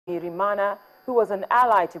NShimirimana, who was an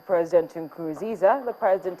ally to President Nkurunziza, the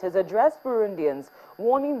president has addressed Burundians,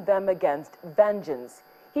 warning them against vengeance.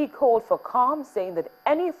 He called for calm, saying that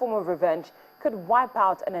any form of revenge could wipe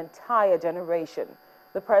out an entire generation.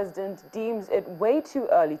 The president deems it way too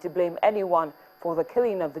early to blame anyone for the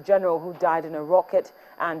killing of the general who died in a rocket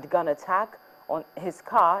and gun attack on his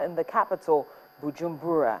car in the capital,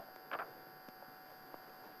 Bujumbura.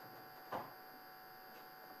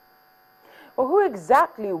 Well, who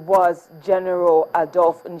exactly was General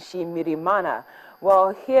Adolphe NShimirimana?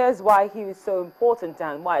 Well, here's why he is so important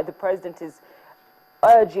and why the president is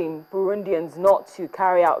urging Burundians not to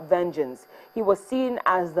carry out vengeance. He was seen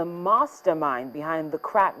as the mastermind behind the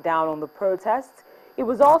crackdown on the protests. He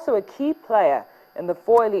was also a key player in the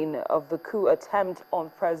foiling of the coup attempt on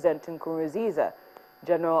President Nkurunziza.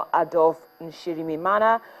 General Adolphe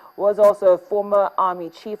NShimirimana was also a former army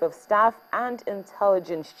chief of staff and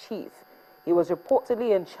intelligence chief. He was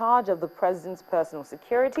reportedly in charge of the president's personal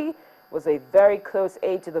security, was a very close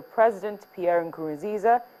aide to the president, Pierre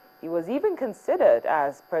Nkurunziza. He was even considered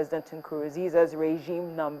as President Nkurunziza's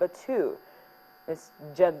regime number 2.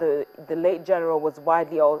 The late general was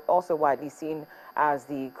also widely seen as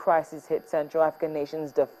the crisis-hit Central African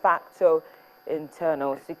nation's de facto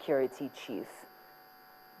internal security chief.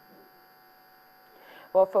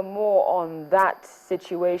 Well, for more on that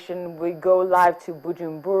situation, we go live to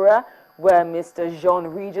Bujumbura, where Mr.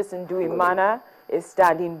 Regis is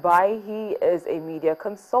standing by. He is a media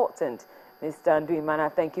consultant. Mr.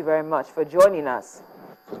 Nduimana, thank you very much for joining us.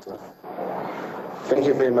 Thank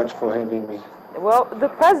you very much for having me. Well, the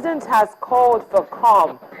president has called for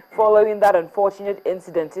calm following that unfortunate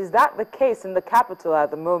incident. Is that the case in the capital at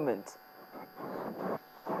the moment?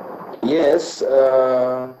 Yes,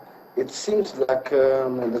 it seems like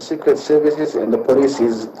the secret services and the police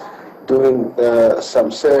is doing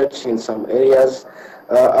some search in some areas.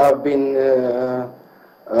 I've been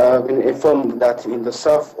informed that in the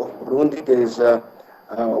south of Burundi there is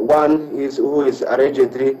one who is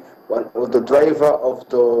allegedly one of the driver of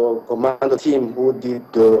the commando team who did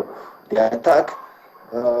the attack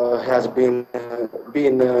has been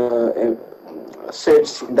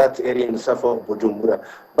searched in that area in the south of Bujumbura.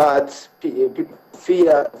 But people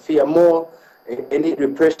fear more any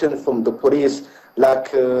repression from the police,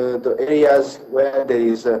 like the areas where there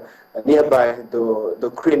is nearby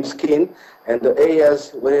the cream skin and the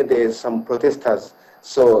areas where there is some protesters.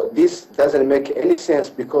 So this doesn't make any sense,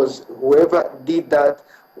 because whoever did that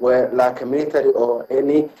were like a military or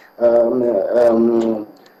any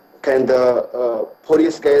kind of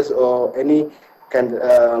police guys or any kind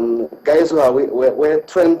guys who were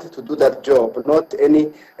trained to do that job, not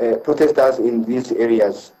any protesters in these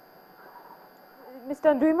areas.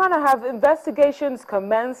 Mr. Nduimana, have investigations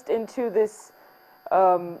commenced into this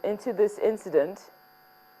incident?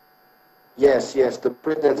 Yes. The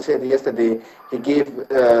president said yesterday he gave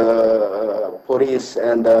police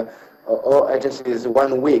and all agencies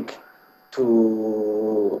 1 week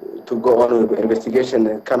to go on with the investigation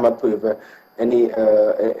and come up with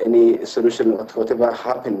any solution to whatever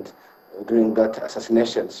happened during that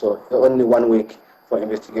assassination. So only 1 week for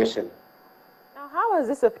investigation. Now, how has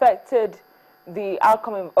this affected the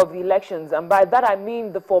outcome of the elections? And by that I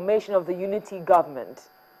mean the formation of the unity government.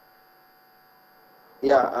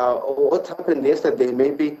 Yeah, what happened yesterday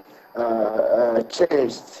maybe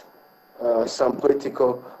changed some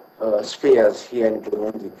political spheres here in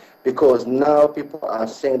Burundi, because now people are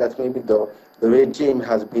saying that maybe the regime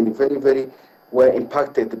has been very well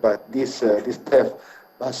impacted by this theft.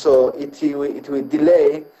 So it will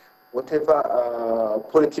delay whatever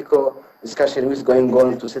political discussion is going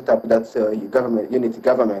on to set up that unity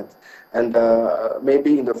government. And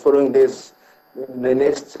maybe in the following days, in the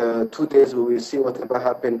next 2 days, we will see whatever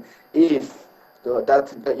happen. If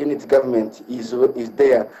that unity government is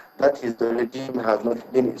there, that is, the regime has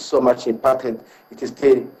not been so much impacted, it is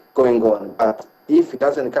still going on. But if it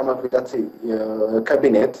doesn't come up with that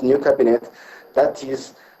new cabinet, that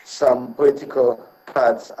is, some political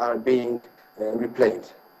cards are being replayed.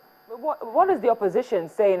 What is the opposition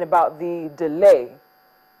saying about the delay?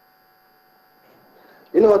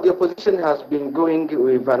 You know, the opposition has been going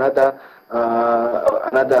with another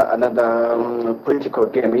political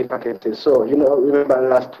game, if I can say so. You know, remember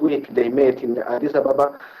last week they met in Addis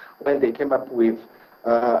Ababa when they came up with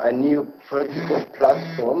a new political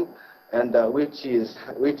platform, and which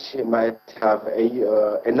might have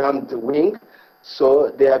an armed wing. So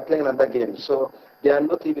they are playing another game. So they are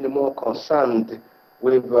not even more concerned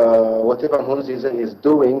with whatever Nkurunziza is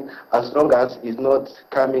doing, as long as he's not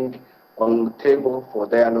coming on the table for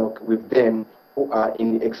dialogue with them who are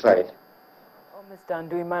in exile. Oh, Mr.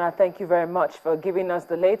 Nduimana, thank you very much for giving us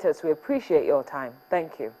the latest. We appreciate your time.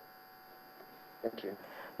 Thank you. Thank you.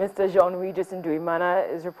 Mr. Jean Regis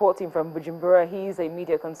Nduimana is reporting from Bujumbura. He's a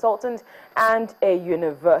media consultant and a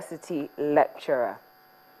university lecturer.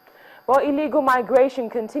 Well, illegal migration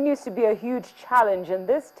continues to be a huge challenge, and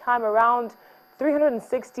this time around,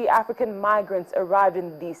 360 African migrants arrived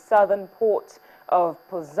in the southern port of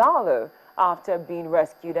Pozzallo after being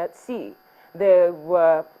rescued at sea. There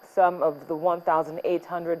were some of the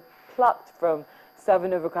 1,800 plucked from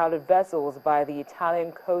 7 overcrowded vessels by the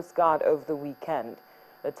Italian Coast Guard over the weekend.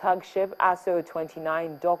 The tug ship Asso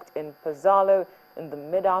 29 docked in Pozzallo in the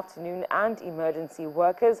mid-afternoon, and emergency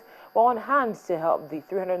workers were on hand to help the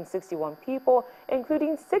 361 people,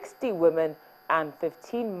 including 60 women and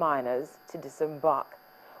 15 minors, to disembark.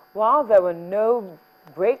 While there were no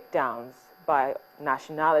breakdowns by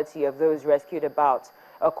nationality of those rescued, about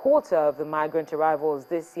a quarter of the migrant arrivals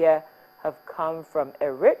this year have come from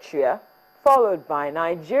Eritrea, followed by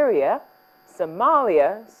Nigeria,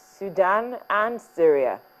 Somalia, Sudan, and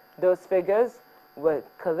Syria. Those figures were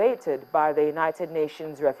collated by the United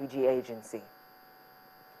Nations Refugee Agency.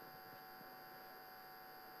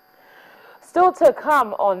 Still to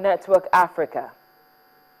come on Network Africa.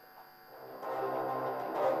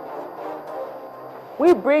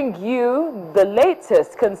 We bring you the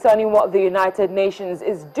latest concerning what the United Nations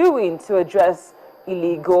is doing to address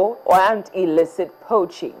illegal and illicit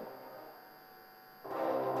poaching.